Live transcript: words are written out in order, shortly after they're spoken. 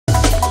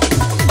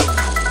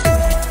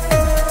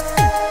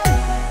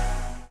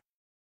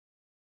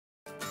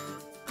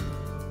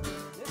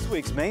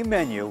week's main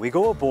menu, we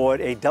go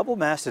aboard a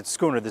double-masted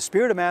schooner, the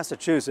Spirit of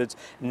Massachusetts,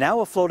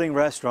 now a floating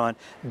restaurant,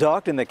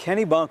 docked in the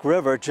Kennebunk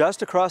River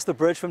just across the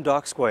bridge from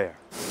Dock Square.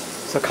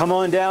 So come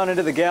on down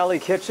into the galley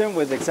kitchen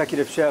with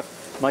Executive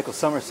Chef Michael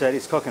Somerset.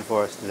 He's cooking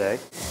for us today.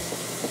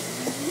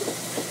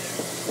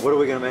 What are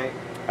we going to make?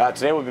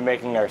 Today we'll be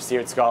making our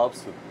seared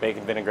scallops with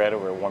bacon vinaigrette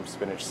over a warm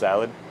spinach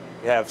salad.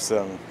 We have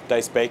some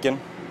diced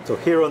bacon. So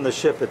here on the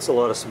ship, it's a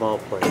lot of small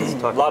plates.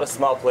 A lot of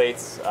small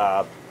plates.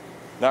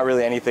 Not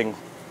really anything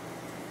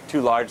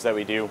too large that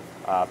we do.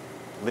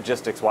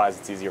 Logistics-wise,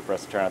 it's easier for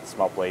us to turn out the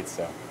small plates.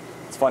 So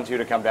it's fun too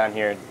to come down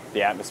here,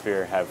 the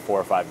atmosphere, have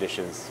 4 or 5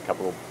 dishes, a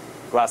couple of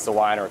glasses of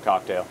wine or a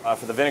cocktail.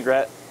 For the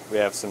vinaigrette, we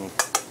have some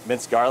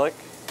minced garlic,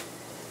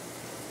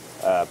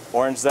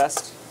 orange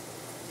zest.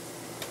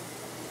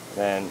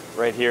 Then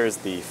right here is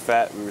the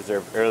fat we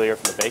reserved earlier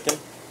from the bacon.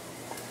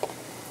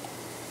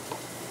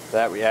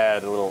 That we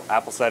add a little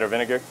apple cider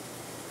vinegar,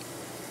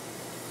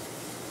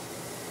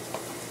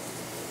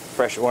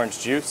 fresh orange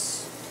juice,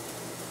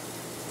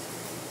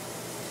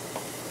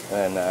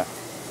 and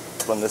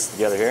blend this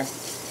together here.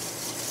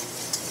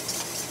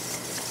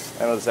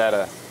 And we'll just add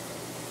a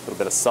little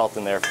bit of salt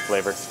in there for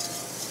flavor.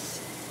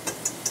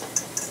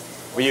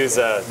 We use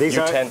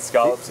U10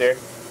 scallops here. I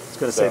was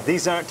going to say,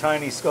 these aren't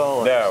tiny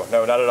scallops. No,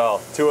 no, not at all.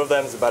 2 of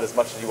them is about as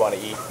much as you want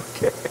to eat.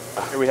 Okay.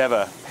 Here we have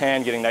a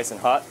pan getting nice and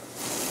hot.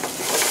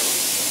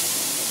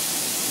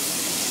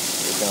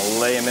 We're going to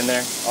lay them in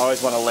there.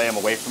 Always want to lay them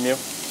away from you.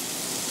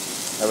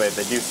 That way if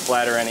they do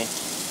splatter any,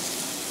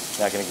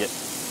 they're not going to get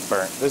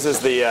burnt. This is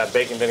the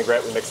bacon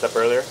vinaigrette we mixed up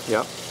earlier.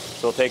 Yep.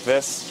 So we'll take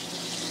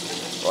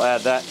this, we'll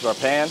add that to our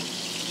pan.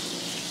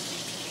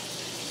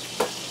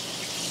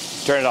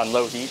 Turn it on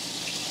low heat.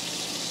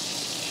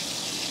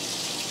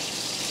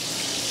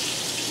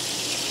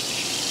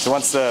 So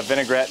once the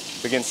vinaigrette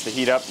begins to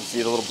heat up and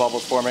see the little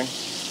bubbles forming,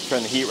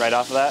 turn the heat right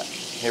off of that.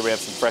 Here we have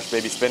some fresh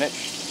baby spinach.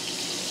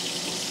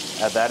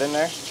 Add that in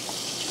there.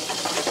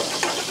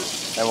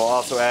 And we'll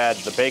also add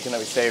the bacon that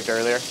we saved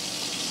earlier.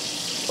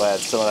 We'll add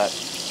some of that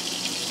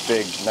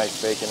big,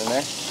 nice bacon in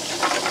there.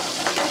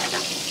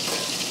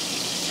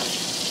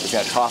 Just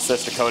gonna toss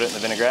this to coat it in the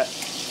vinaigrette.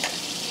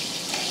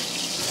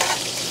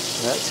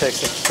 And that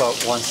takes about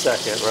 1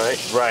 second, right?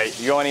 Right. If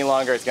you go any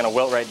longer, it's gonna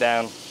wilt right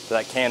down to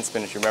that canned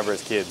spinach you remember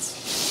as kids.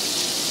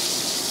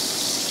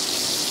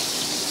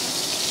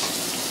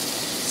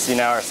 See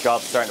now our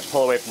scallops are starting to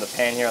pull away from the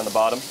pan here on the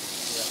bottom.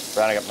 Yeah.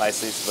 Browning up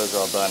nicely, so those are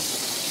all done.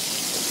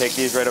 We'll take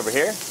these right over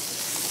here.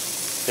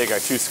 Take our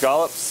 2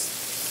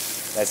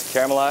 scallops, nice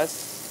and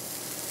caramelized.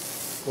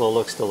 Well, it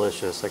looks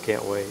delicious. I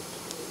can't wait.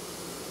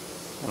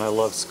 And I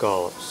love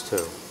scallops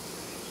too.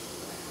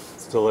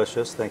 It's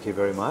delicious. Thank you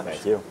very much.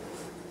 Thank you.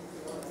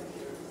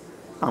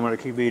 I'm going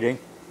to keep eating.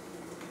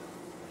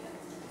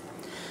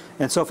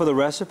 And so for the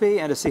recipe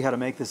and to see how to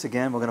make this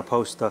again, we're going to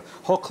post the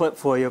whole clip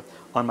for you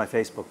on my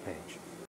Facebook page.